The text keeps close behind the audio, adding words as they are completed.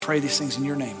Pray these things in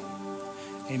your name.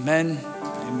 Amen.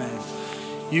 Amen.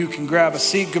 You can grab a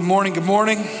seat. Good morning. Good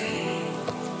morning.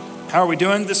 How are we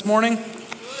doing this morning?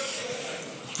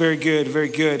 Very good. Very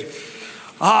good.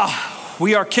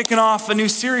 We are kicking off a new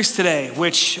series today,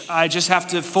 which I just have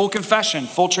to, full confession,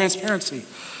 full transparency,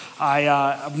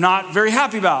 I'm not very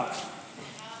happy about.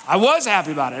 I was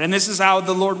happy about it, and this is how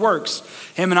the Lord works.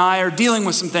 Him and I are dealing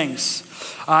with some things.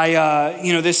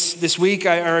 Last week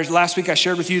I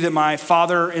shared with you that my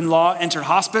father-in-law entered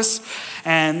hospice,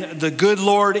 and the good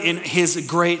Lord in his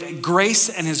great grace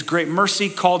and his great mercy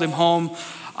called him home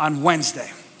on Wednesday.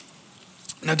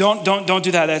 Now don't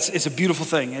do that. It's a beautiful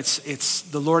thing. It's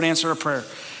the Lord answered our prayer,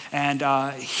 and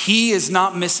he is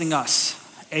not missing us.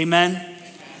 Amen.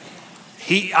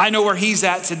 I know where he's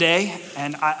at today,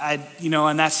 and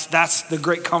and that's the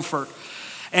great comfort.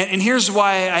 And here's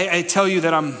why I tell you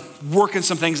that I'm working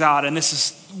some things out, and this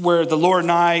is where the Lord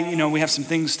and I, we have some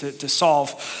things to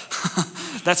solve.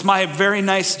 That's my very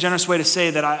nice, generous way to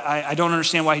say that I don't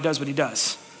understand why he does what he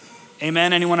does.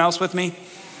 Amen? Anyone else with me?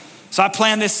 So I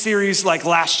planned this series like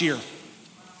last year.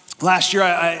 Last year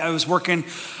I was working,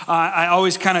 I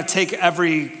always kind of take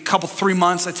every 3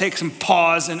 months, I take some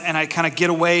pause and I kind of get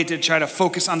away to try to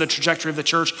focus on the trajectory of the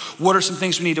church. What are some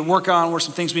things we need to work on? What are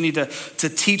some things we need to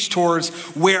teach towards?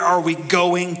 Where are we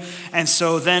going? And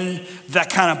so then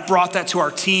that kind of brought that to our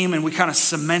team, and we kind of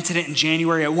cemented it in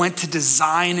January. I went to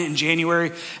design in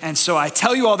January. And so I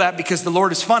tell you all that because the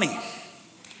Lord is funny.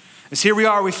 As here we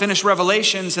are, we finished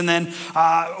Revelations, and then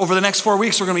over the next 4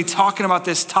 weeks, we're going to be talking about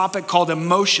this topic called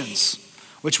emotions,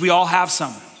 which we all have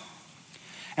some.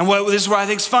 And this is what I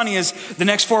think is funny is the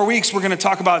next 4 weeks, we're going to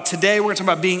talk about today, we're going to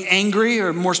talk about being angry,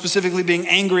 or more specifically, being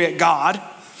angry at God.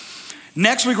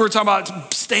 Next week, we're going to talk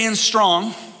about staying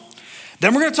strong.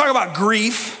 Then we're going to talk about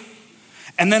grief,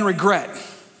 and then regret.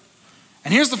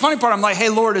 And here's the funny part. I'm like, hey,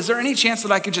 Lord, is there any chance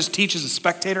that I could just teach as a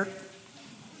spectator?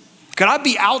 Could I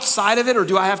be outside of it, or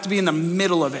do I have to be in the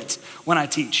middle of it when I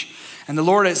teach? And the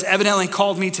Lord has evidently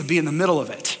called me to be in the middle of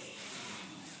it.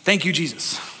 Thank you,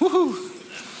 Jesus. Woohoo.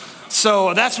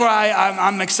 So that's why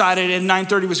I'm excited, and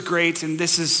 9:30 was great, and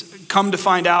this has come to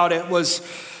find out it was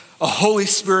a Holy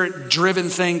Spirit driven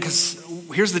thing, because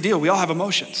here's the deal, we all have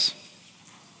emotions.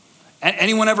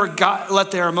 Anyone ever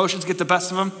let their emotions get the best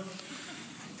of them?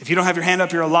 If you don't have your hand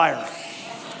up, you're a liar.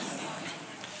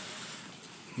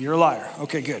 You're a liar.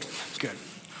 Okay, good.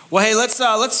 Well, hey, let's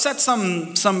set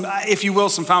some, if you will,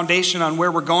 some foundation on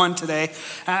where we're going today.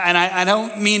 And I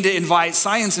don't mean to invite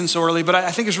science in so early, but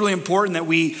I think it's really important that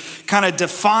we kind of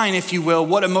define, if you will,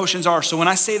 what emotions are. So when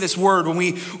I say this word, when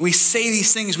we say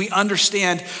these things, we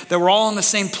understand that we're all on the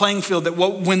same playing field. That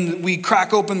when we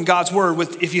crack open God's word,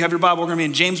 if you have your Bible, we're going to be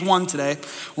in James 1 today.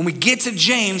 When we get to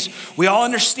James, we all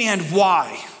understand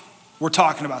why we're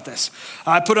talking about this.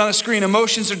 I put on the screen,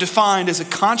 emotions are defined as a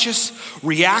conscious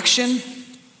reaction,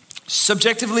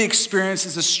 subjectively experienced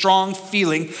as a strong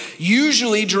feeling,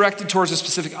 usually directed towards a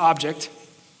specific object,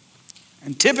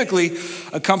 and typically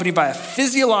accompanied by a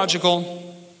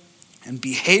physiological and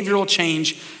behavioral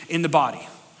change in the body.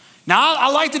 Now, I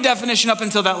like the definition up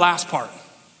until that last part.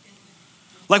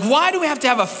 Like, why do we have to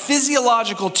have a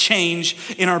physiological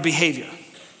change in our behavior?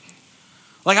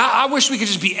 Like, I wish we could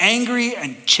just be angry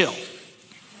and chill.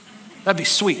 That'd be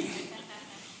sweet.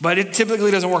 But it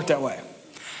typically doesn't work that way.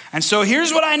 And so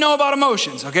here's what I know about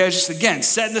emotions, okay? Just again,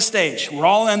 setting the stage. We're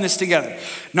all in this together.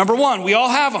 Number one, we all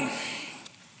have them.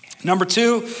 Number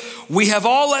two, we have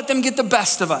all let them get the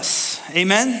best of us.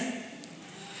 Amen?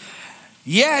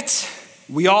 Yet,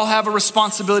 we all have a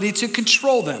responsibility to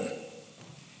control them.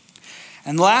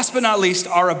 And last but not least,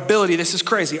 our ability, this is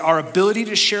crazy, our ability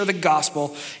to share the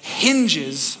gospel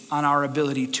hinges on our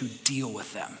ability to deal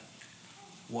with them.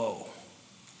 Whoa.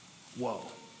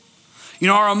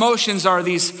 Our emotions are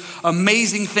these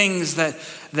amazing things that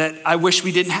I wish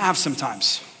we didn't have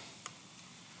sometimes.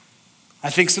 I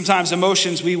think sometimes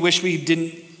emotions, we wish we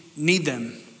didn't need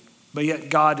them, but yet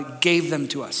God gave them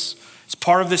to us. It's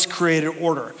part of this created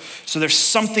order. So there's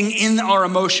something in our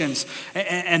emotions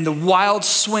and the wild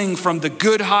swing from the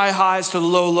good high highs to the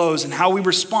low lows and how we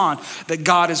respond that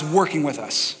God is working with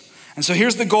us. And so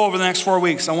here's the goal over the next 4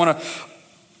 weeks. I want to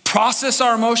process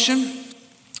our emotion.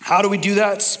 How do we do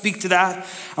that? Speak to that.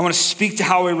 I want to speak to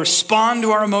how we respond to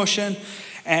our emotion.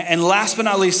 And last but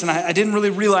not least, and I didn't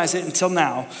really realize it until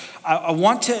now, I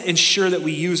want to ensure that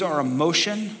we use our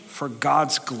emotion for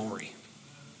God's glory.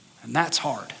 And that's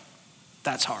hard.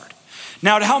 That's hard.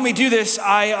 Now, to help me do this,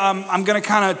 I'm going to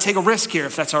kind of take a risk here,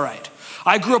 if that's all right.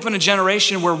 I grew up in a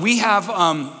generation where we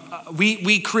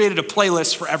created a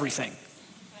playlist for everything.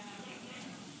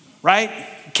 Right?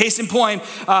 Case in point,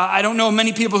 I don't know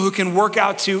many people who can work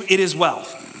out to "It Is Well."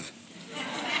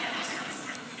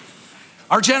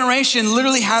 Our generation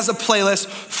literally has a playlist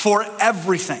for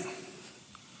everything.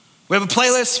 We have a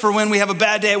playlist for when we have a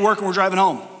bad day at work and we're driving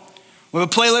home. We have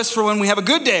a playlist for when we have a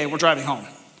good day and we're driving home.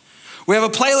 We have a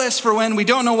playlist for when we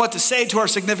don't know what to say to our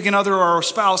significant other or our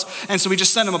spouse, and so we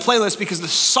just send them a playlist because the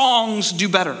songs do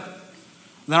better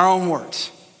than our own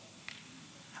words.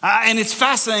 And it's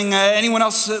fascinating. Anyone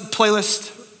else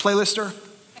playlister?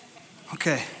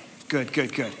 Okay, good.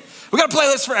 We got a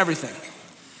playlist for everything.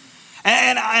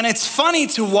 And it's funny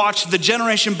to watch the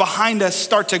generation behind us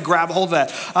start to grab hold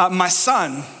of that. My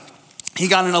son, he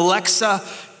got an Alexa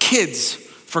Kids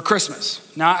for Christmas.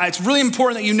 Now, it's really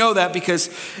important that you know that, because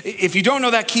if you don't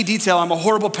know that key detail, I'm a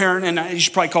horrible parent and you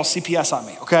should probably call CPS on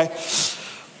me, okay?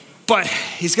 But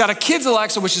he's got a Kids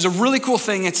Alexa, which is a really cool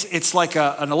thing. It's like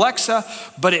an Alexa,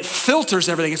 but it filters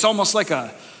everything. It's almost like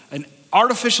an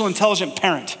artificial intelligent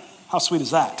parent. How sweet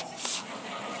is that?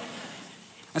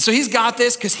 And so he's got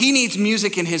this because he needs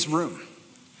music in his room.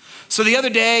 So the other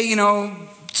day,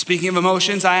 speaking of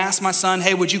emotions, I asked my son,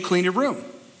 hey, would you clean your room?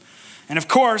 And of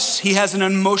course, he has an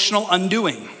emotional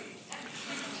undoing.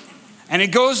 And it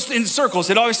goes in circles.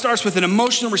 It always starts with an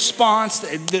emotional response,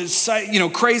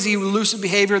 crazy, elusive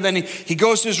behavior. Then he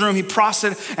goes to his room, he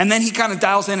processes it, and then he kind of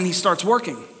dials in and he starts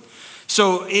working.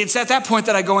 So it's at that point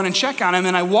that I go in and check on him,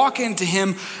 and I walk into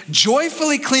him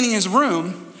joyfully cleaning his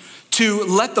room to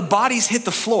let the bodies hit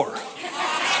the floor.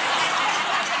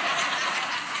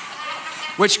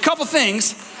 Which, couple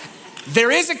things,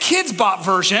 there is a Kids Bop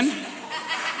version.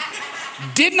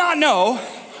 Did not know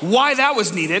why that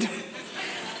was needed.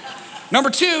 Number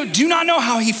two, do not know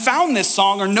how he found this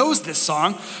song or knows this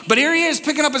song, but here he is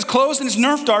picking up his clothes and his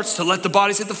Nerf darts to let the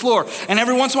bodies hit the floor. And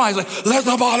every once in a while he's like, let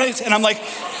the bodies, and I'm like,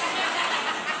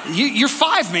 you're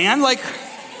 5, man. Like,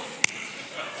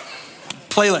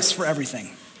 playlists for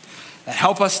everything that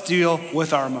help us deal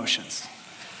with our emotions.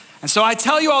 And so I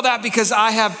tell you all that because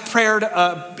I have prepared,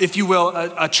 if you will,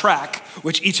 a track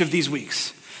with each of these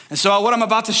weeks. And so what I'm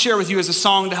about to share with you is a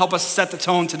song to help us set the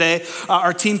tone today.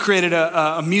 Our team created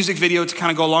a music video to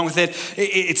kind of go along with it.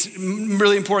 It's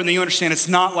really important that you understand it's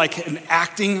not like an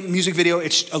acting music video,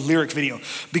 it's a lyric video,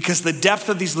 because the depth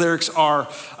of these lyrics are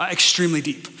extremely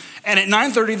deep. And at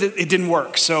 9:30, it didn't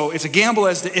work. So it's a gamble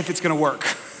as to if it's gonna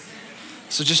work.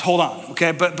 So just hold on,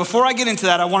 okay? But before I get into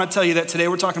that, I wanna tell you that today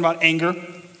we're talking about anger.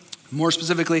 More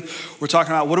specifically, we're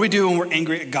talking about what do we do when we're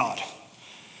angry at God?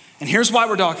 And here's why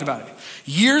we're talking about it.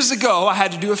 Years ago, I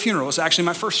had to do a funeral. It was actually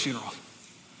my first funeral.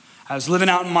 I was living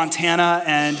out in Montana,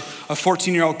 and a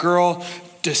 14-year-old girl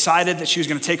decided that she was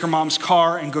gonna take her mom's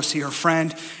car and go see her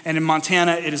friend. And in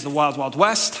Montana, it is the wild, wild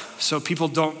west. So people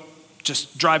don't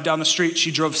just drive down the street.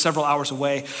 She drove several hours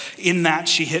away. In that,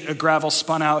 she hit a gravel,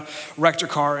 spun out, wrecked her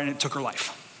car, and it took her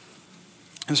life.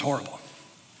 It was horrible.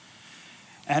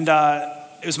 And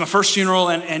it was my first funeral,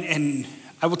 and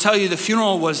I will tell you, the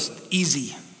funeral was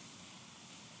easy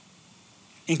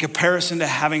in comparison to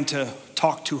having to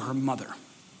talk to her mother.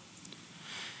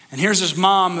 And here's this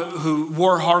mom who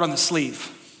wore her heart on the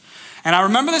sleeve. And I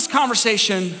remember this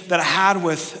conversation that I had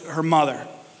with her mother.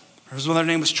 Her mother's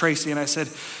name was Tracy, and I said,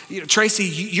 Tracy,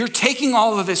 you're taking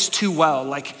all of this too well.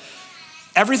 Like,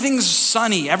 everything's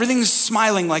sunny, everything's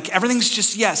smiling, like everything's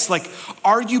just yes. Like,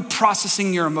 are you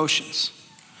processing your emotions?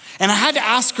 And I had to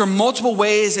ask her multiple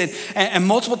ways and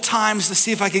multiple times to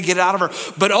see if I could get it out of her.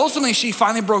 But ultimately, she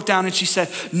finally broke down and she said,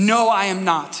 no, I am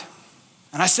not.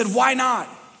 And I said, why not?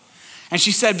 And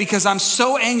she said, because I'm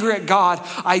so angry at God,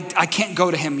 I can't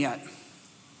go to him yet.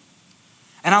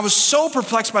 And I was so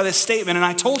perplexed by this statement. And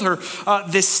I told her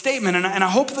this statement, and I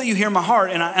hope that you hear my heart.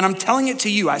 And I'm telling it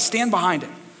to you. I stand behind it.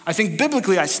 I think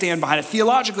biblically I stand behind it.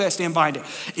 Theologically I stand behind it.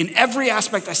 In every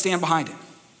aspect I stand behind it.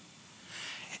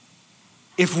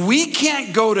 If we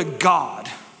can't go to God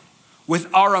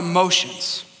with our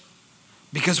emotions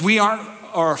because we are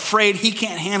afraid he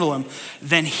can't handle them,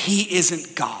 then he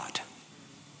isn't God.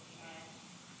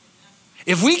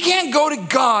 If we can't go to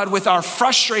God with our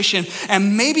frustration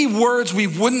and maybe words we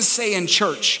wouldn't say in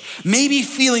church, maybe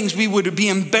feelings we would be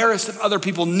embarrassed if other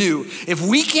people knew, if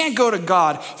we can't go to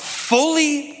God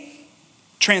fully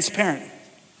transparent,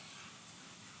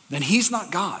 then he's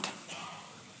not God.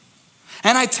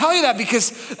 And I tell you that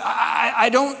because I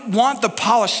don't want the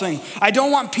polished thing. I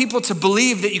don't want people to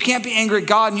believe that you can't be angry at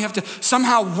God and you have to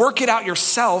somehow work it out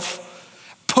yourself,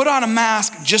 put on a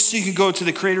mask just so you can go to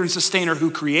the creator and sustainer who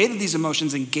created these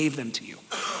emotions and gave them to you.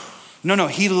 No,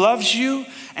 he loves you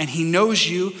and he knows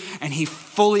you and he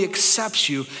fully accepts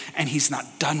you and he's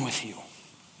not done with you.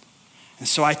 And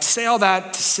so I say all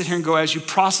that to sit here and go, as you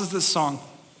process this song,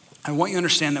 I want you to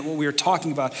understand that what we are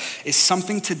talking about is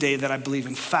something today that I believe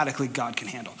emphatically God can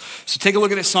handle. So take a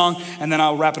look at this song, and then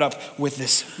I'll wrap it up with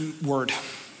this word.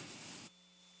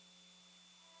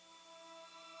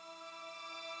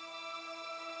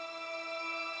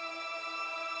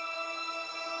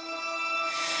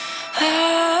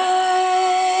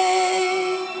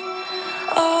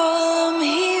 All I'm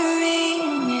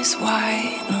hearing is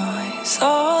white noise.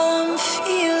 All I'm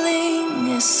feeling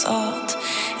is salt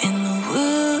in the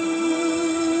wound.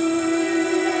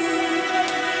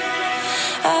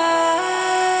 I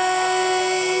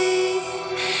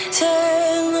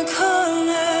turned the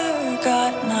corner,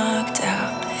 got knocked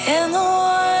out, and the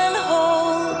one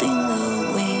holding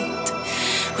the weight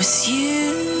was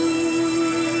you.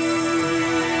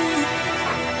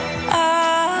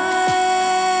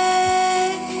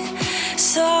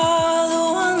 Saw the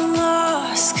one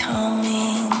lost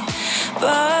coming,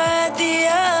 but the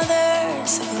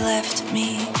others have left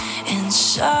me in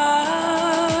shock.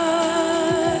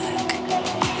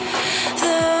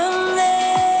 The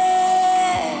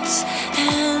mess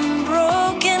and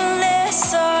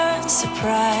brokenness are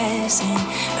surprising,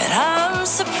 but I'm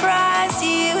surprised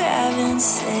you haven't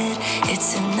said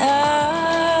it's enough.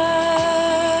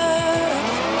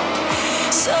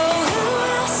 So who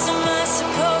else am I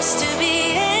supposed to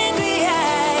be angry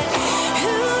at?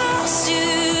 Who else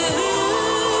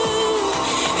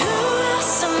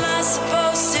am I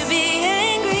supposed to be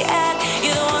angry at?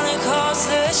 You're the one who calls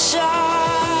the shots.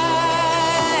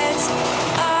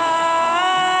 I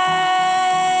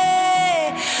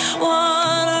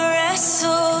wanna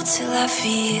wrestle till I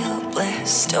feel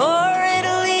blessed, or at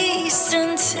least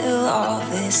until all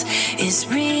this is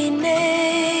renamed.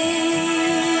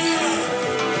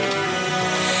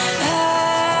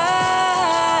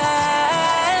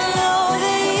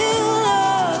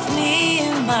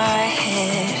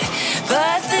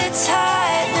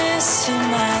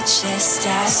 Just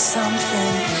as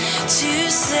something to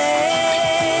say.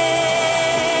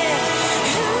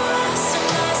 Who else am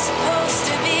I supposed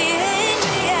to be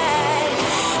angry at?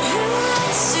 Who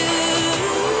else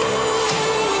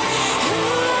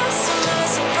am I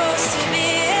supposed to be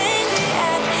angry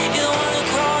at? You're the one who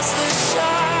calls the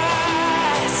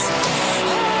shots.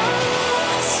 Who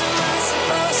else am I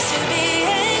supposed to be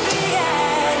angry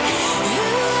at? Who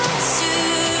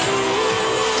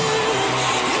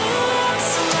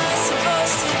else am I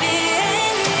supposed to be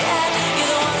angry at? You're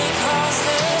the one who calls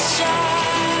the shots.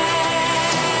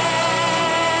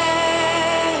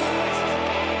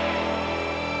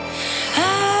 I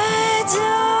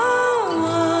don't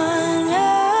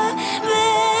wanna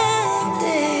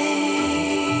band-aid.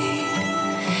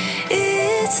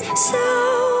 It's so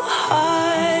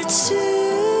hard to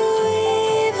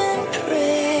even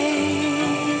pray.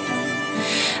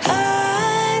 I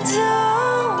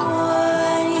don't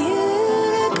want you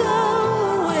to go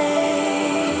away,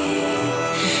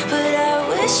 but I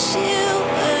wish you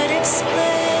would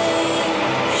explain.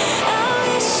 I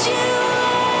wish you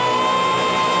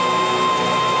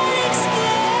would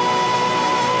explain.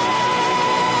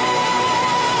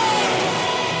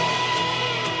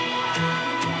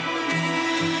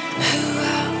 Who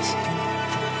else?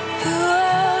 Who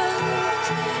else?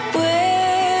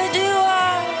 Where do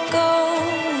I go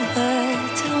but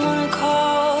to the one who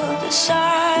called the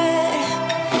shot?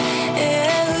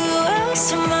 Yeah, who else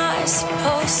am I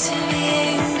supposed to be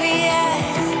angry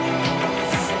at?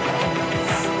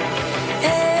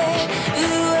 Yeah,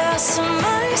 who else am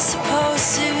I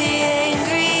supposed to be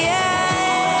angry at?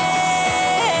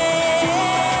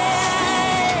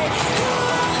 Who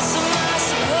else am I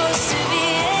supposed to be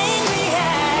angry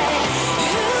at?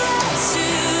 Who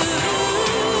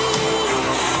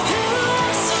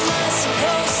else am I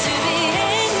supposed to be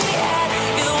angry at?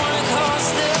 You're the one who calls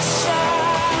the shots.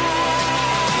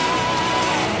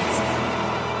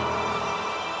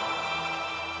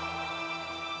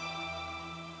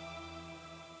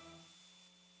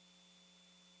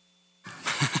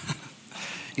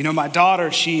 You know, my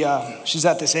daughter, she's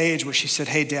at this age where she said,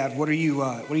 "Hey, Dad, what are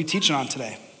you teaching on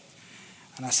today?"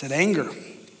 And I said, anger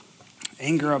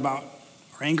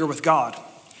with God.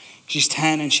 She's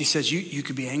 10, and she says, you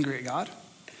could be angry at God?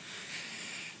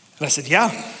 And I said,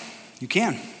 yeah, you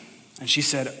can. And she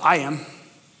said, I am.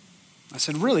 I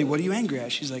said, really, what are you angry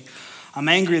at? She's like, I'm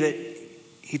angry that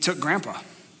he took Grandpa.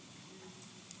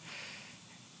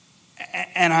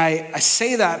 And I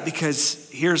say that because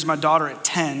here's my daughter at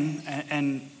 10,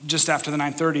 and just after the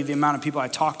 9:30, the amount of people I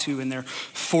talked to in their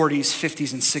 40s,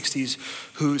 50s, and 60s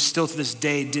who still to this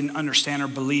day didn't understand or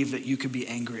believe that you could be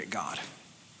angry at God.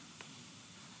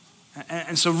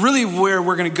 And so really where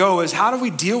we're going to go is, how do we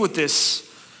deal with this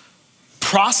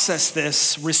process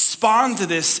this, respond to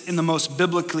this in the most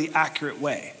biblically accurate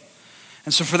way.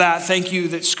 And so for that, thank you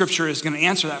that Scripture is going to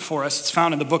answer that for us. It's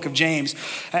found in the book of James.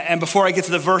 And before I get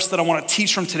to the verse that I want to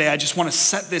teach from today, I just want to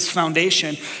set this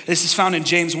foundation. This is found in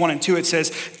James 1 and 2. It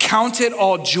says, "Count it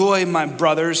all joy, my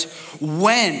brothers,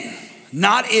 when,"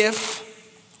 not if,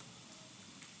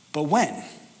 but when.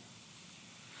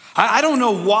 I don't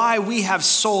know why we have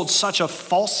sold such a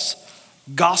false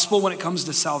gospel when it comes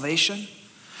to salvation,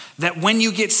 that when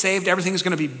you get saved, everything is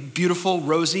going to be beautiful,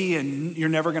 rosy, and you're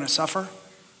never going to suffer.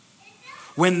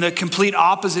 When the complete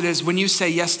opposite is when you say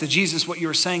yes to Jesus, what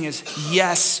you're saying is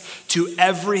yes to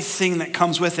everything that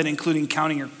comes with it, including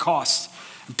counting your costs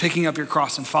and picking up your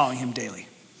cross and following him daily.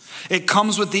 It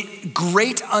comes with the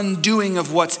great undoing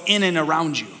of what's in and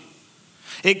around you.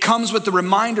 It comes with the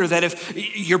reminder that if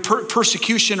your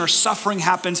persecution or suffering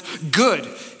happens, good.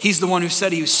 He's the one who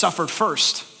said he suffered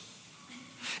first.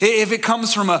 If it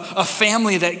comes from a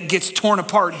family that gets torn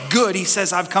apart, good. He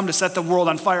says, I've come to set the world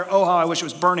on fire. Oh, how I wish it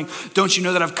was burning. Don't you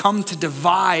know that I've come to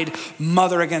divide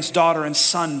mother against daughter and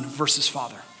son versus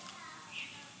father?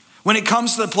 When it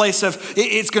comes to the place of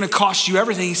it's going to cost you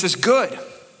everything, he says, good.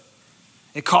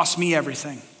 It costs me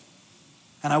everything.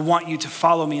 And I want you to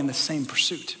follow me in the same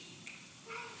pursuit.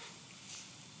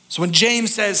 So when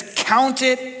James says, count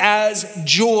it as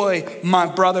joy, my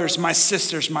brothers, my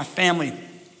sisters, my family,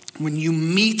 when you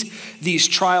meet these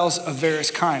trials of various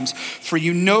kinds, for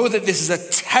you know that this is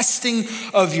a testing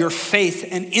of your faith,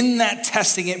 and in that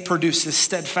testing it produces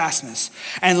steadfastness.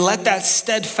 And let that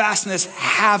steadfastness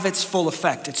have its full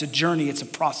effect. It's a journey, it's a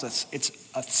process, it's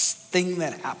a thing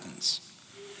that happens.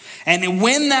 And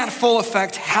when that full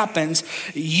effect happens,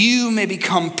 you may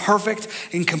become perfect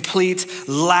and complete,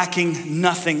 lacking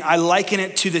nothing. I liken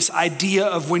it to this idea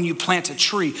of when you plant a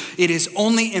tree. It is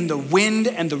only in the wind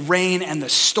and the rain and the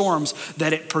storms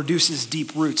that it produces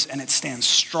deep roots and it stands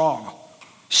strong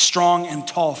and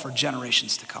tall for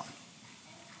generations to come.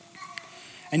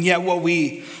 And yet what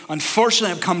we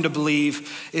unfortunately have come to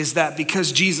believe is that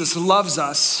because Jesus loves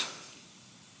us,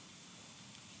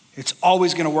 it's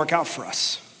always going to work out for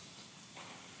us.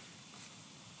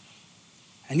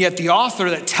 And yet the author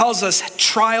that tells us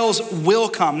trials will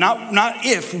come, not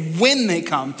if, when they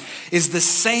come, is the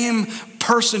same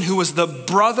person who was the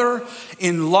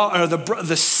brother-in-law, or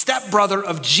the stepbrother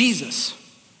of Jesus.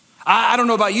 I don't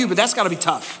know about you, but that's got to be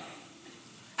tough.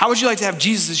 How would you like to have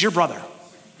Jesus as your brother?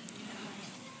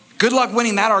 Good luck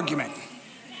winning that argument.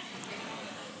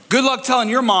 Good luck telling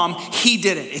your mom he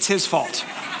did it. It's his fault.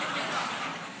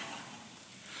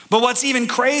 But what's even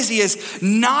crazy is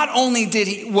not only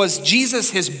was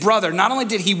Jesus his brother, not only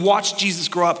did he watch Jesus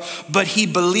grow up, but he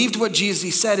believed what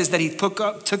Jesus said is that he took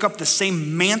up the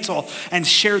same mantle and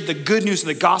shared the good news of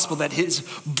the gospel that his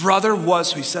brother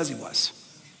was who he says he was.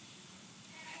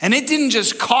 And it didn't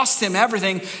just cost him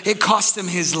everything, it cost him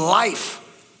his life.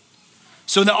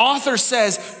 So the author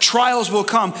says trials will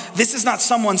come. This is not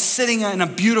someone sitting in a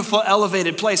beautiful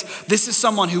elevated place. This is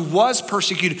someone who was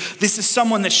persecuted. This is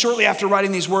someone that shortly after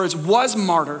writing these words was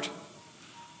martyred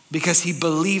because he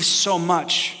believed so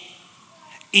much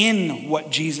in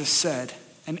what Jesus said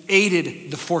and aided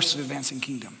the force of advancing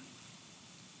kingdom.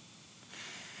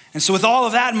 And so with all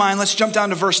of that in mind, let's jump down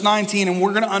to verse 19 and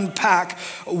we're going to unpack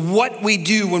what we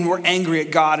do when we're angry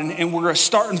at God. And we're going to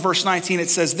start in verse 19. It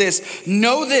says this,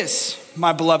 know this,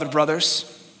 my beloved brothers,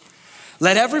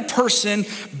 let every person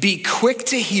be quick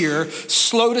to hear,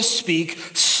 slow to speak,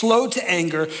 slow to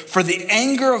anger, for the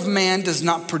anger of man does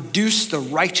not produce the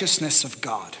righteousness of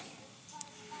God.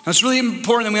 Now it's really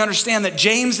important that we understand that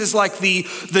James is like the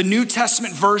New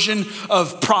Testament version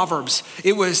of Proverbs.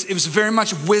 It was very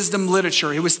much wisdom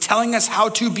literature. It was telling us how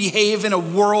to behave in a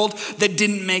world that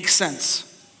didn't make sense.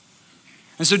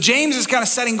 And so James is kind of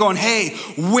setting going, hey,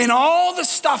 when all the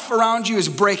stuff around you is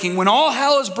breaking, when all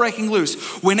hell is breaking loose,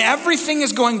 when everything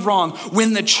is going wrong,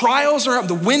 when the trials are up,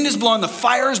 the wind is blowing, the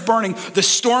fire is burning, the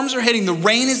storms are hitting, the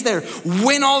rain is there,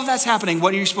 when all of that's happening,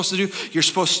 what are you supposed to do? You're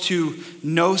supposed to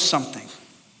know something.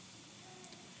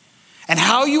 And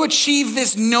how you achieve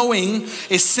this knowing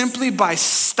is simply by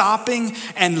stopping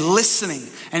and listening.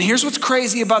 And here's what's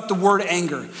crazy about the word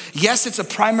anger. Yes, it's a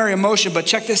primary emotion, but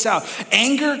check this out.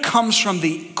 Anger comes from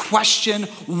the question,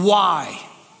 why?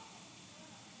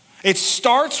 It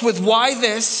starts with why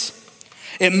this,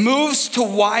 it moves to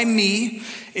why me,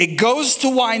 it goes to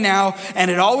why now,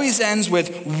 and it always ends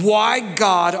with why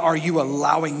God are you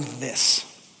allowing this?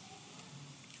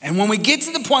 And when we get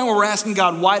to the point where we're asking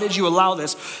God, why did you allow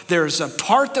this? There's a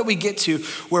part that we get to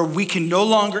where we can no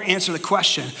longer answer the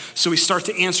question. So we start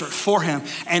to answer it for him.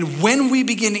 And when we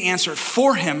begin to answer it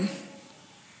for him,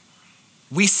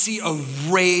 we see a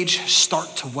rage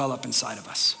start to well up inside of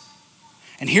us.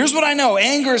 And here's what I know.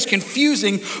 Anger is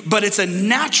confusing, but it's a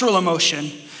natural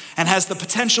emotion and has the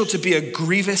potential to be a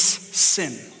grievous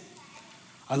sin.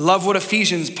 I love what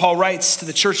Paul writes to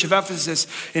the church of Ephesus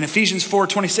in Ephesians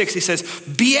 4:26. He says,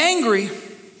 be angry,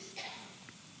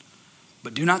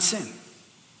 but do not sin.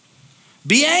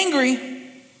 Be angry.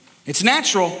 It's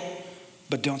natural,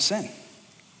 but don't sin.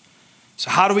 So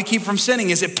how do we keep from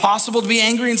sinning? Is it possible to be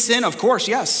angry and sin? Of course,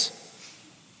 yes.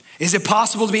 Is it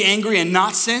possible to be angry and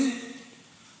not sin?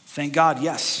 Thank God,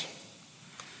 yes.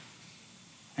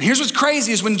 And here's what's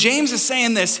crazy is when James is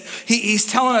saying this, he's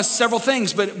telling us several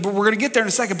things, but we're going to get there in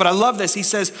a second. But I love this. He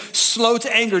says, slow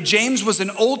to anger. James was an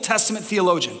Old Testament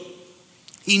theologian.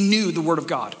 He knew the word of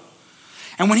God.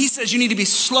 And when he says you need to be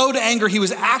slow to anger, he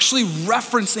was actually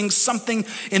referencing something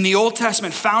in the Old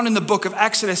Testament found in the book of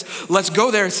Exodus. Let's go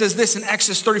there. It says this in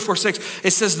Exodus 34:6.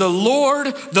 It says, the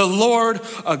Lord,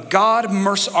 our God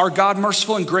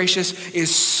merciful and gracious,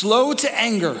 is slow to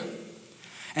anger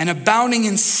and abounding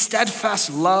in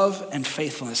steadfast love and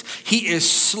faithfulness. He is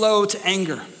slow to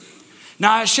anger.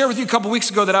 Now, I shared with you a couple weeks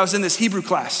ago that I was in this Hebrew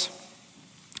class.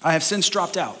 I have since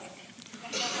dropped out.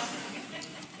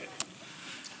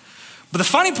 But the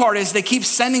funny part is they keep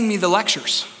sending me the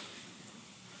lectures.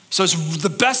 So it's the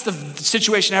best of the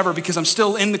situation ever because I'm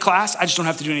still in the class. I just don't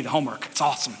have to do any of the homework. It's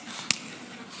awesome.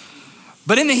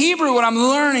 But in the Hebrew, what I'm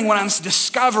learning, what I'm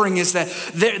discovering is that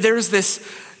there's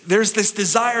this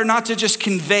desire not to just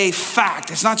convey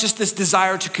fact. It's not just this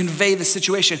desire to convey the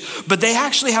situation, but they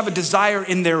actually have a desire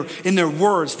in their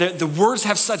words. The words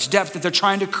have such depth that they're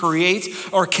trying to create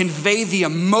or convey the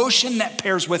emotion that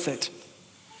pairs with it.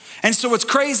 And so what's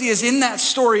crazy is in that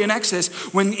story in Exodus,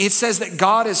 when it says that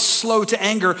God is slow to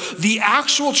anger, the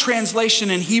actual translation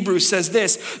in Hebrew says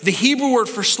this. The Hebrew word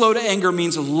for slow to anger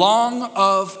means long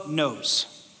of nose.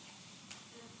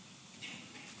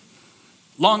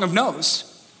 Long of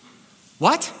nose.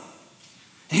 What?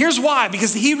 And here's why.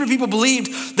 Because the Hebrew people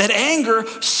believed that anger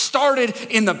started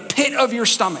in the pit of your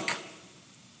stomach.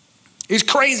 It's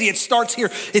crazy. It starts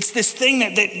here. It's this thing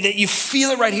that you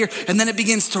feel it right here, and then it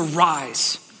begins to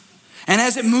rise. And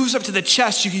as it moves up to the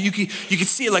chest, you can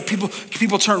see it like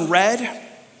people turn red.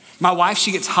 My wife,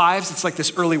 she gets hives. It's like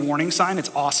this early warning sign. It's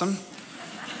awesome.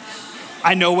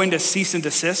 I know when to cease and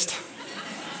desist.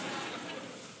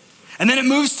 And then it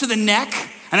moves to the neck,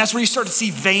 and that's where you start to see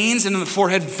veins, and in the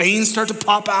forehead, veins start to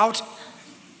pop out.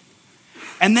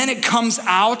 And then it comes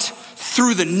out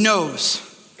through the nose.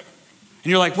 And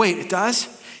you're like, wait, it does?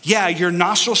 Yeah, your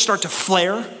nostrils start to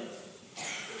flare.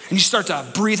 And you start to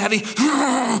breathe heavy,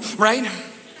 right?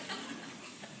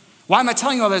 Why am I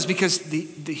telling you all this? Because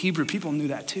the Hebrew people knew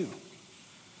that too.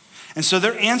 And so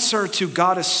their answer to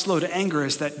God is slow to anger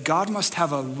is that God must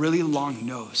have a really long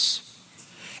nose.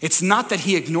 It's not that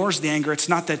he ignores the anger. It's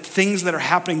not that things that are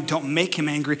happening don't make him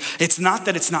angry. It's not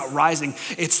that it's not rising.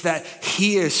 It's that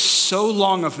he is so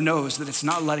long of nose that it's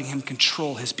not letting him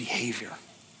control his behavior.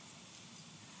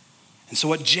 And so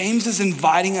what James is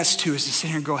inviting us to is to sit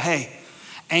here and go, hey,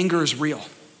 anger is real.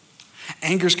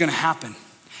 Anger is going to happen.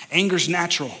 Anger is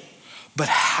natural. But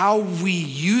how we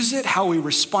use it, how we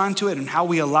respond to it, and how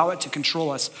we allow it to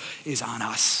control us is on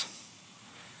us.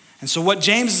 And so what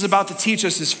James is about to teach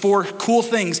us is 4 cool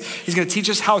things. He's going to teach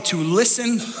us how to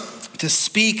listen, to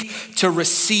speak, to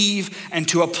receive, and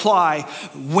to apply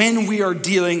when we are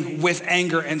dealing with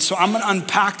anger. And so I'm going to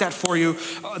unpack that for you,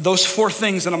 those 4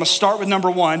 things. And I'm going to start with number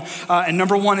 1. And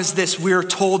number 1 is this. We are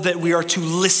told that we are to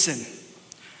listen.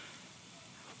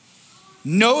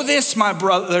 Know this, my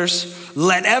brothers,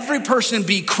 let every person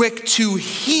be quick to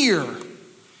hear.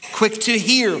 Quick to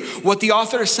hear. What the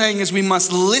author is saying is we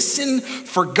must listen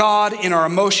for God in our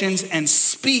emotions and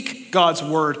speak God's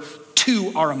word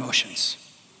to our emotions.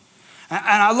 And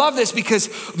I love this because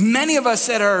many of us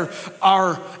that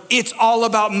are it's all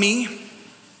about me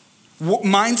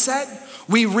mindset,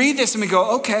 we read this and we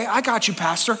go, okay, I got you,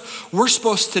 Pastor. We're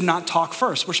supposed to not talk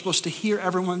first. We're supposed to hear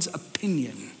everyone's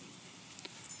opinion.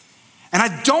 And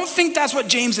I don't think that's what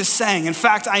James is saying. In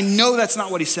fact, I know that's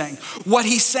not what he's saying. What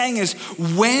he's saying is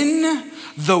when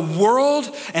the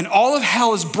world and all of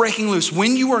hell is breaking loose,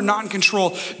 when you are not in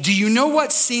control, do you know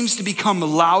what seems to become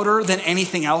louder than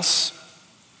anything else?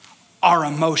 Our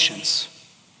emotions.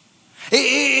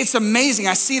 It's amazing.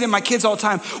 I see it in my kids all the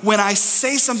time. When I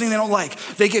say something they don't like,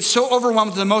 they get so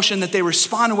overwhelmed with emotion that they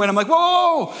respond to it. I'm like,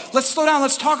 whoa, let's slow down.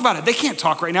 Let's talk about it. They can't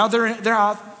talk right now. They're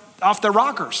off their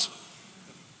rockers.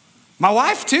 My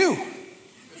wife too.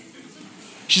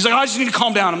 She's like, I just need to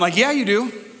calm down. I'm like, yeah, you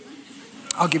do.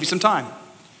 I'll give you some time.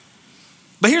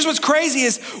 But here's what's crazy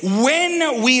is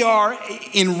when we are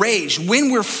enraged,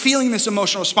 when we're feeling this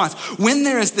emotional response, when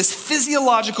there is this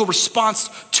physiological response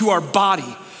to our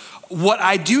body, what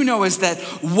I do know is that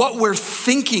what we're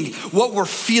thinking, what we're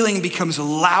feeling becomes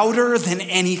louder than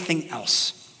anything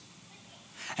else.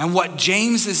 And what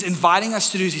James is inviting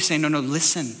us to do is he's saying, no,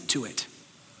 listen to it.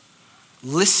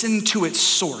 Listen to its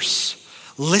source.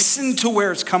 Listen to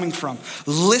where it's coming from.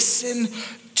 Listen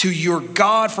to your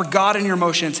God, for God and your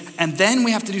emotions. And then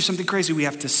we have to do something crazy. We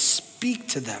have to speak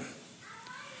to them,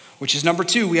 which is number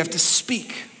 2. We have to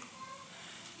speak.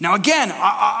 Now again,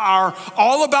 our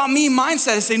all about me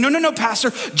mindset is saying, no,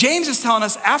 Pastor. James is telling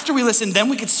us after we listen, then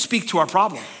we could speak to our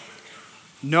problem.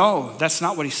 No, that's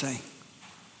not what he's saying.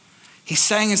 He's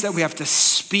saying is that we have to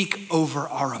speak over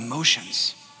our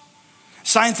emotions.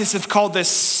 Scientists have called this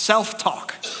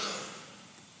self-talk.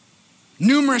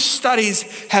 Numerous studies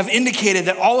have indicated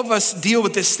that all of us deal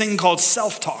with this thing called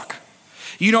self-talk.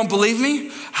 You don't believe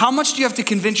me? How much do you have to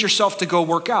convince yourself to go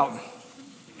work out?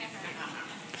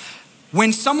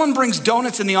 When someone brings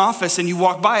donuts in the office and you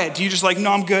walk by it, do you just like,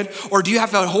 no, I'm good? Or do you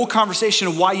have a whole conversation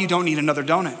of why you don't need another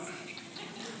donut?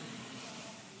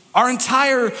 Our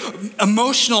entire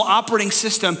emotional operating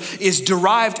system is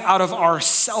derived out of our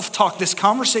self-talk, this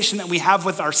conversation that we have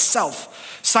with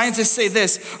ourself. Scientists say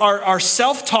this, our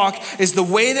self-talk is the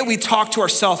way that we talk to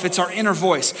ourselves. It's our inner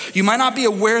voice. You might not be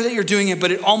aware that you're doing it, but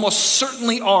it almost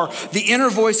certainly are. The inner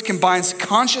voice combines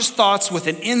conscious thoughts with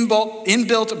an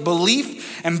inbuilt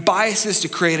belief and biases to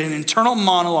create an internal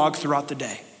monologue throughout the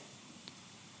day.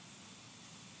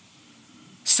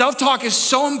 Self-talk is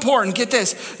so important. Get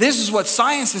this. This is what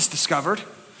science has discovered.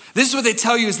 This is what they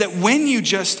tell you is that when you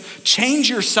just change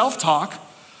your self-talk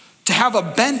to have a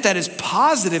bent that is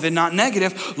positive and not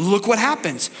negative, look what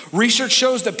happens. Research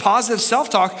shows that positive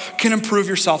self-talk can improve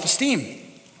your self-esteem.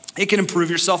 It can improve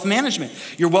your self-management,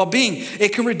 your well-being.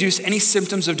 It can reduce any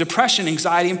symptoms of depression,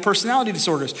 anxiety, and personality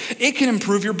disorders. It can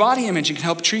improve your body image. It can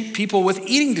help treat people with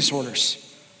eating disorders.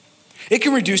 It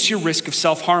can reduce your risk of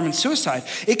self-harm and suicide.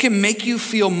 It can make you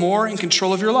feel more in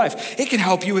control of your life. It can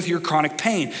help you with your chronic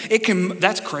pain.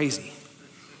 That's crazy.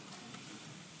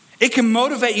 It can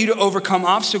motivate you to overcome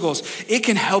obstacles. It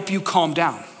can help you calm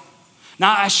down.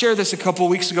 Now, I shared this a couple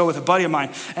of weeks ago with a buddy of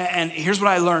mine, and here's what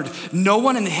I learned. No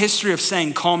one in the history of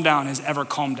saying calm down has ever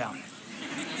calmed down.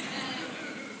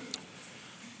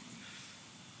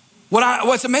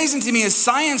 What's amazing to me is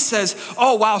science says,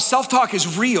 oh, wow, self-talk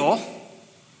is real.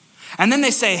 And then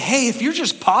they say, hey, if you're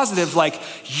just positive, like,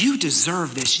 you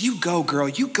deserve this. You go, girl.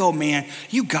 You go, man.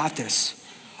 You got this.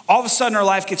 All of a sudden, our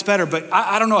life gets better. But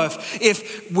I don't know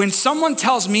if when someone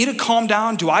tells me to calm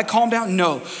down, do I calm down?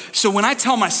 No. So when I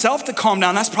tell myself to calm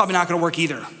down, that's probably not going to work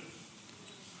either.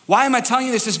 Why am I telling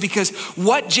you this? Is because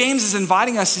what James is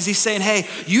inviting us is he's saying, hey,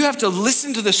 you have to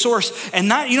listen to the source and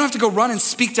you don't have to go run and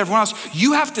speak to everyone else.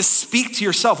 You have to speak to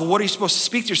yourself. Well, what are you supposed to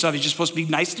speak to yourself? You're just supposed to be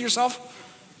nice to yourself?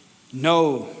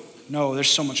 No, there's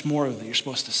so much more that you're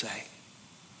supposed to say.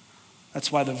 That's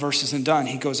why the verse isn't done.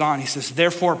 He goes on, he says,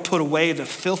 therefore put away the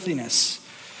filthiness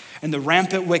and the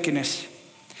rampant wickedness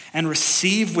and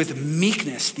receive with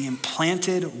meekness the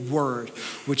implanted word,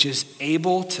 which is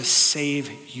able to save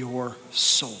your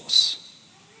souls.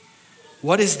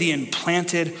 What is the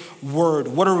implanted word?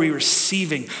 What are we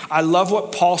receiving? I love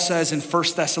what Paul says in 1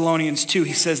 Thessalonians 2.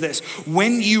 He says this,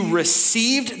 when you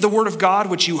received the word of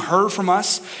God, which you heard from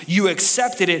us, you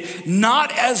accepted it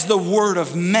not as the word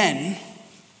of men,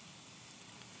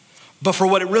 but for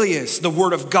what it really is, the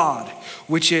word of God,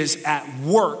 which is at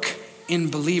work in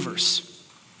believers.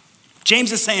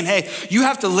 James is saying, hey, you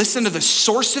have to listen to the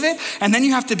source of it, and then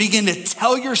you have to begin to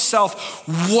tell yourself,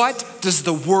 what does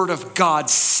the word of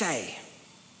God say?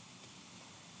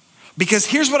 Because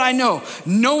here's what I know.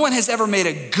 No one has ever made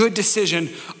a good decision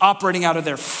operating out of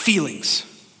their feelings.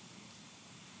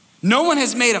 No one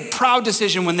has made a proud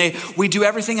decision when we do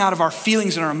everything out of our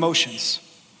feelings and our emotions.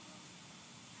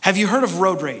 Have you heard of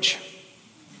road rage?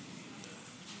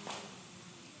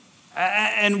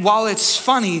 And while it's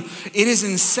funny, it is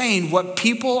insane what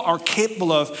people are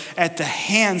capable of at the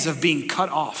hands of being cut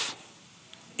off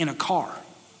in a car.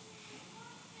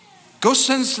 Go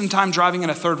spend some time driving in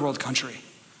a third world country.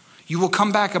 You will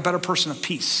come back a better person of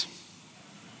peace.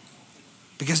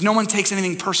 Because no one takes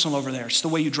anything personal over there. It's the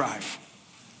way you drive.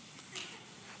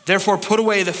 Therefore, put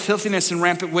away the filthiness and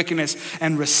rampant wickedness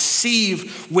and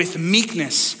receive with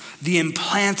meekness the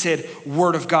implanted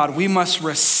word of God. We must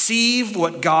receive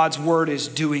what God's word is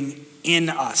doing in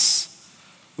us.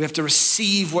 We have to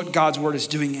receive what God's word is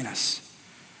doing in us.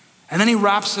 And then he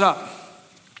wraps it up.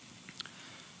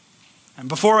 And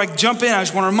before I jump in, I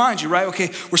just want to remind you, right? Okay,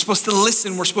 we're supposed to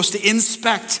listen. We're supposed to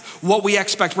inspect what we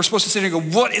expect. We're supposed to sit here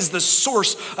and go, what is the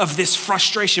source of this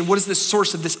frustration? What is the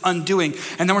source of this undoing?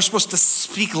 And then we're supposed to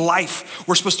speak life.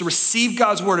 We're supposed to receive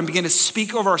God's word and begin to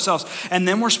speak over ourselves. And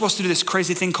then we're supposed to do this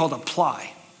crazy thing called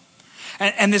apply.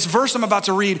 And this verse I'm about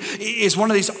to read is one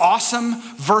of these awesome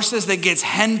verses that gets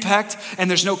henpecked and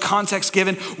there's no context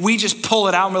given. We just pull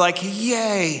it out and we're like,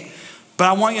 yay. But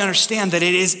I want you to understand that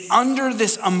it is under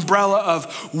this umbrella of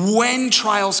when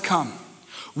trials come,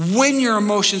 when your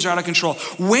emotions are out of control,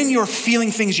 when you're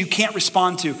feeling things you can't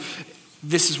respond to.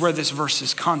 This is where this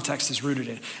verse's context is rooted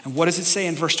in. And what does it say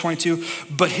in verse 22?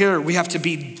 But here we have to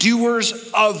be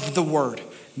doers of the word,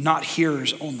 not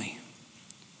hearers only.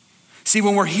 See,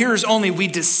 when we're hearers only, we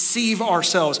deceive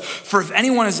ourselves. For if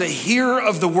anyone is a hearer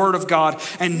of the word of God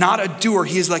and not a doer,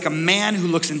 he is like a man who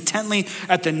looks intently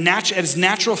at his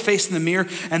natural face in the mirror,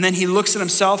 and then he looks at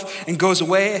himself and goes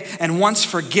away and once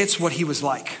forgets what he was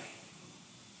like.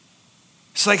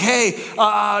 It's like, hey,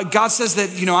 God says that,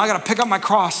 I got to pick up my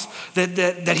cross,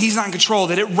 that he's not in control,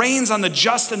 that it rains on the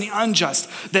just and the unjust,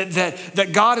 that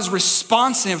God is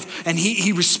responsive and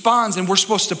he responds, and we're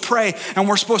supposed to pray and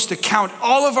we're supposed to count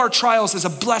all of our trials as a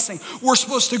blessing. We're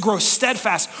supposed to grow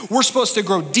steadfast. We're supposed to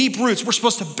grow deep roots. We're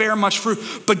supposed to bear much fruit.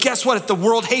 But guess what? If the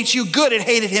world hates you, good, it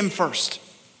hated him first.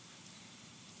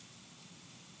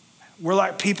 We're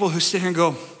like people who sit here and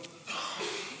go,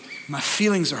 my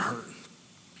feelings are hurt.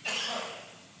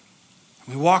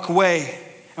 We walk away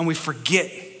and we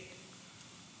forget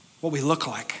what we look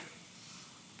like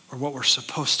or what we're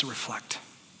supposed to reflect.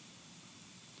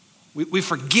 We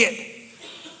forget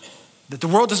that the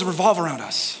world doesn't revolve around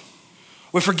us.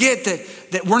 We forget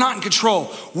that we're not in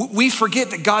control. We forget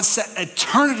that God set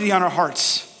eternity on our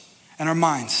hearts and our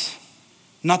minds,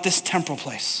 not this temporal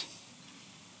place.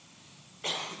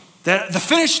 That the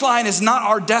finish line is not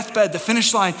our deathbed. The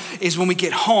finish line is when we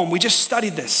get home. We just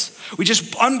studied this. We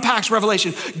just unpacked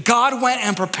Revelation. God went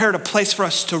and prepared a place for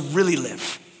us to really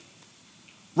live.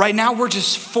 Right now, we're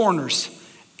just foreigners,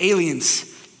 aliens,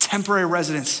 temporary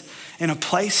residents in a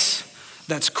place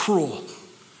that's cruel.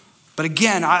 But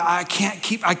again, I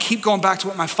keep going back to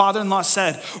what my father-in-law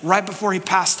said right before he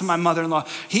passed to my mother-in-law.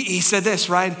 He said this,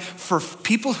 right? For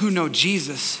people who know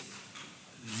Jesus,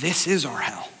 this is our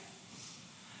hell.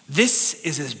 This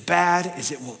is as bad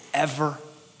as it will ever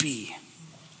be.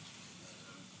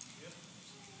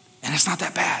 And it's not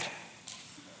that bad.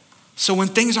 So when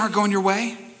things aren't going your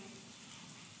way,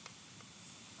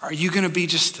 are you going to be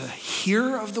just a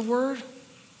hearer of the word?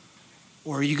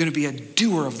 Or are you going to be a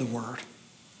doer of the word?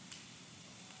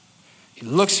 He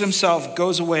looks at himself,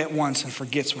 goes away at once, and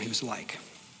forgets what he was like.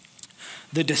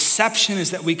 The deception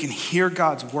is that we can hear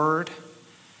God's word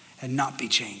and not be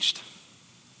changed.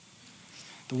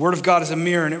 The word of God is a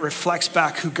mirror and it reflects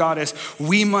back who God is.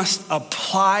 We must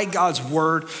apply God's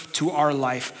word to our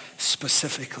life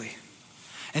specifically.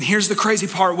 And here's the crazy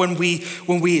part, when we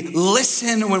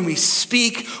listen, when we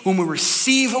speak, when we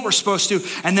receive what we're supposed to,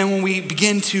 and then when we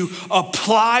begin to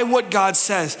apply what God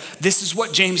says, this is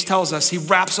what James tells us. He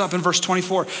wraps up in verse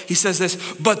 24. He says this,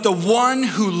 but the one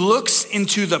who looks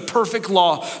into the perfect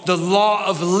law, the law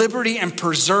of liberty, and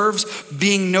preserves,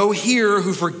 being no hearer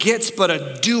who forgets, but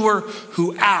a doer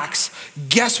who acts,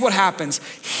 guess what happens?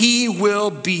 He will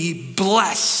be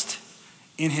blessed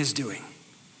in his doing.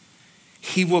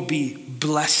 He will be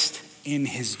blessed in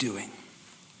his doing.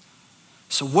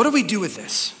 So what do we do with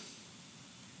this?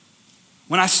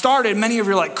 When I started, many of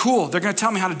you are like, cool, they're going to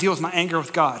tell me how to deal with my anger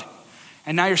with God.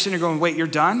 And now you're sitting there going, wait, you're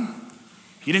done?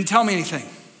 You didn't tell me anything.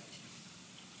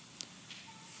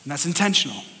 And that's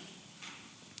intentional.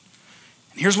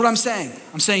 And here's what I'm saying.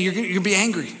 I'm saying you're going to be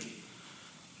angry.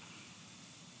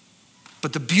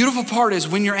 But the beautiful part is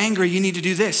when you're angry, you need to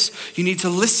do this. You need to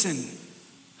listen.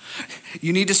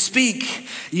 You need to speak.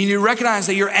 You need to recognize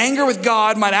that your anger with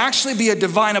God might actually be a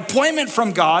divine appointment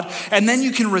from God. And then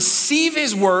you can receive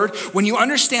his word when you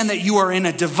understand that you are in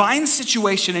a divine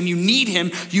situation and you need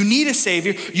him. You need a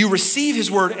savior. You receive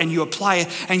his word and you apply it.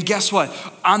 And guess what?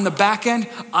 On the back end,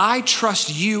 I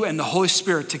trust you and the Holy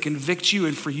Spirit to convict you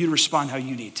and for you to respond how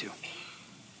you need to.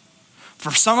 For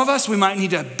some of us, we might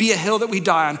need to be a hill that we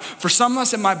die on. For some of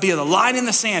us, it might be the line in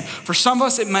the sand. For some of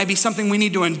us, it might be something we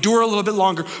need to endure a little bit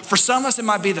longer. For some of us, it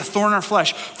might be the thorn in our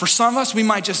flesh. For some of us, we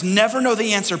might just never know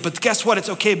the answer. But guess what? It's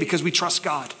okay because we trust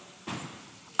God.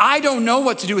 I don't know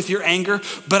what to do with your anger,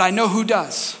 but I know who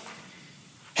does.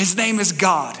 His name is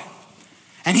God.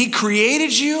 And he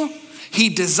created you. He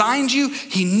designed you.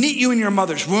 He knit you in your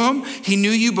mother's womb. He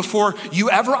knew you before you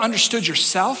ever understood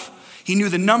yourself. He knew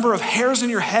the number of hairs in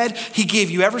your head. He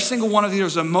gave you every single one of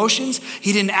those emotions.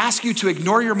 He didn't ask you to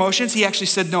ignore your emotions. He actually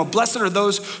said, no, blessed are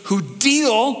those who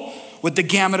deal with the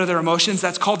gamut of their emotions.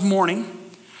 That's called mourning,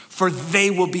 for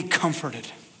they will be comforted.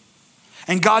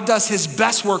 And God does his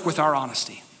best work with our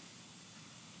honesty.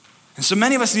 And so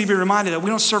many of us need to be reminded that we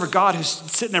don't serve a God who's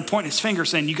sitting there pointing his finger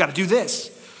saying, you got to do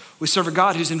this. We serve a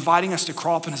God who's inviting us to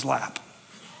crawl up in his lap.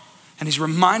 And he's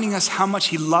reminding us how much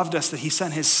he loved us, that he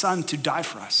sent his son to die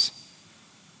for us.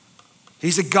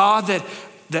 He's a God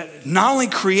that not only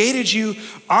created you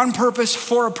on purpose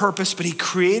for a purpose, but he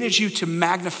created you to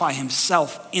magnify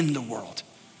himself in the world.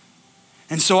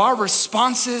 And so our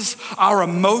responses, our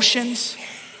emotions,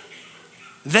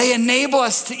 they enable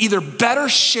us to either better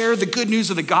share the good news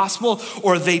of the gospel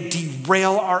or they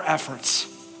derail our efforts.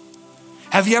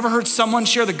 Have you ever heard someone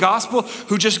share the gospel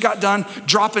who just got done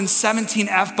dropping 17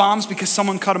 F-bombs because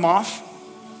someone cut them off?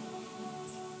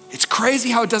 It's crazy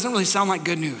how it doesn't really sound like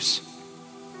good news.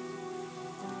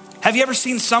 Have you ever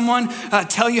seen someone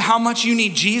tell you how much you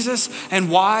need Jesus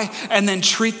and why, and then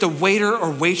treat the waiter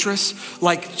or waitress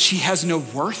like she has no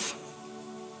worth?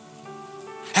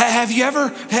 Have you ever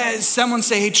had someone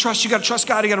say, hey, you got to trust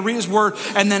God, you got to read his word,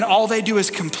 and then all they do is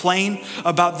complain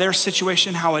about their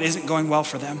situation, how it isn't going well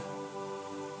for them?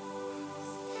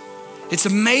 It's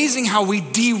amazing how we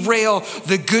derail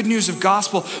the good news of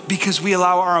gospel because we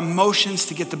allow our emotions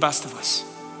to get the best of us.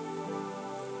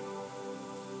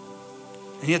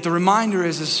 And yet the reminder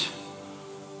is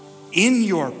in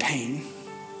your pain,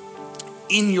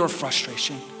 in your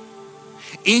frustration,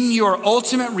 in your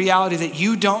ultimate reality that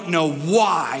you don't know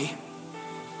why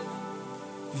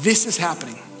this is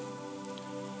happening,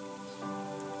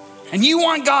 and you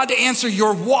want God to answer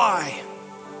your why,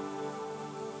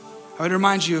 I would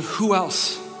remind you of who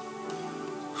else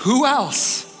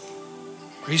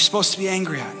are you supposed to be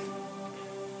angry at?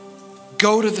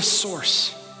 Go to the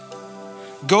source.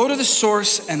 Go to the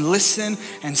source and listen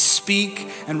and speak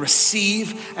and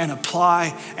receive and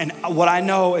apply. And what I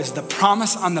know is the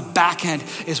promise on the back end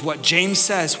is what James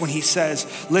says when he says,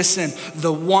 listen,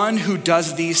 the one who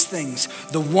does these things,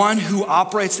 the one who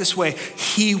operates this way,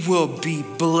 he will be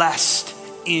blessed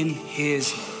in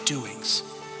his doings.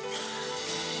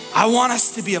 I want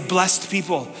us to be a blessed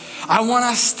people. I want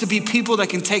us to be people that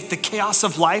can take the chaos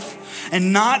of life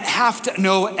and not have to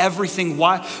know everything.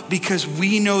 Why? Because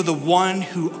we know the one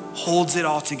who holds it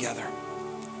all together.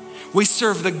 We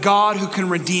serve the God who can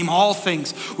redeem all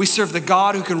things. We serve the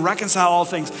God who can reconcile all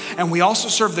things. And we also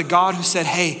serve the God who said,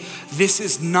 hey, this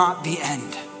is not the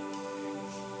end.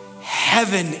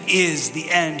 Heaven is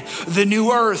the end. The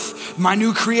new earth, my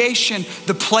new creation,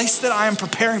 the place that I am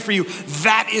preparing for you,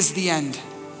 that is the end.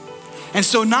 And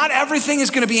so not everything is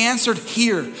going to be answered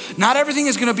here. Not everything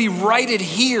is going to be righted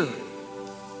here.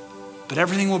 But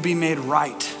everything will be made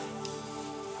right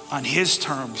on his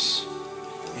terms,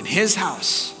 in his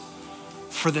house,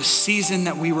 for the season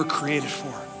that we were created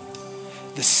for.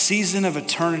 The season of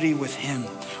eternity with him,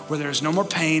 where there's no more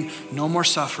pain, no more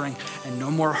suffering, and no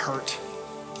more hurt.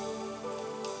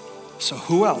 So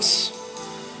who else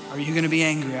are you going to be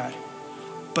angry at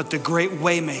but the great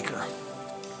waymaker,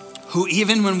 who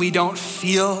even when we don't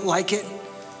feel like it,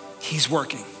 he's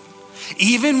working.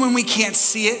 Even when we can't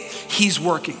see it, he's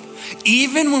working.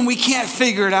 Even when we can't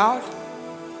figure it out,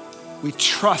 we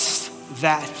trust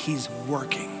that he's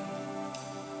working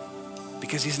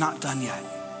because he's not done yet.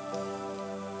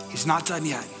 He's not done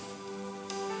yet.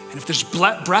 And if there's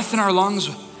breath in our lungs,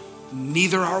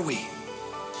 neither are we.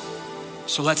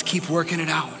 So let's keep working it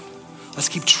out. Let's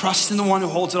keep trusting the one who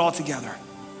holds it all together.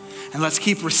 And let's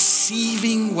keep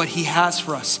receiving what he has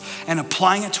for us and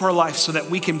applying it to our life so that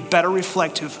we can better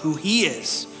reflect of who he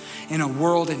is in a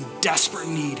world in desperate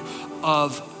need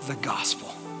of the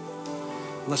gospel.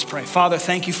 Let's pray. Father,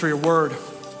 thank you for your word.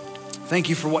 Thank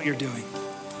you for what you're doing.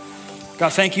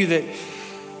 God, thank you that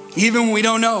even when we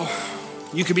don't know,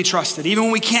 you can be trusted. Even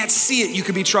when we can't see it, you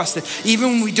can be trusted. Even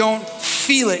when we don't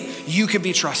feel it, you can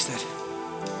be trusted.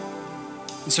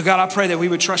 And so God, I pray that we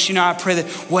would trust you now. I pray that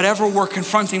whatever we're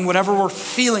confronting, whatever we're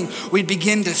feeling, we'd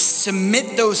begin to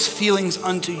submit those feelings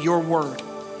unto your word.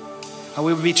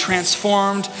 We would be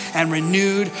transformed and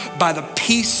renewed by the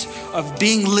peace of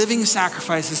being living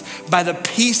sacrifices, by the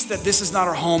peace that this is not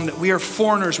our home, that we are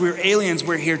foreigners, we are aliens,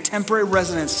 we're here, temporary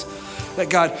residents,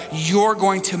 that God, you're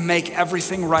going to make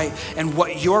everything right. And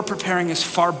what you're preparing is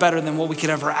far better than what we could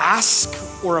ever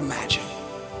ask or imagine.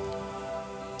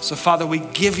 So Father, we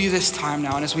give you this time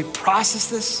now. And as we process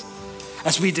this,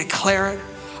 as we declare it,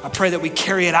 I pray that we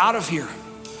carry it out of here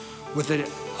with a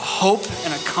hope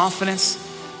and a confidence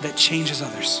that changes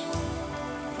others.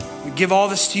 We give all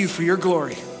this to you for your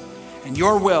glory and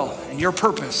your will and your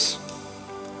purpose.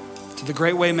 To the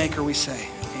great way maker we say,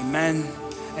 amen,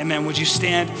 amen. Would you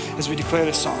stand as we declare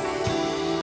this song?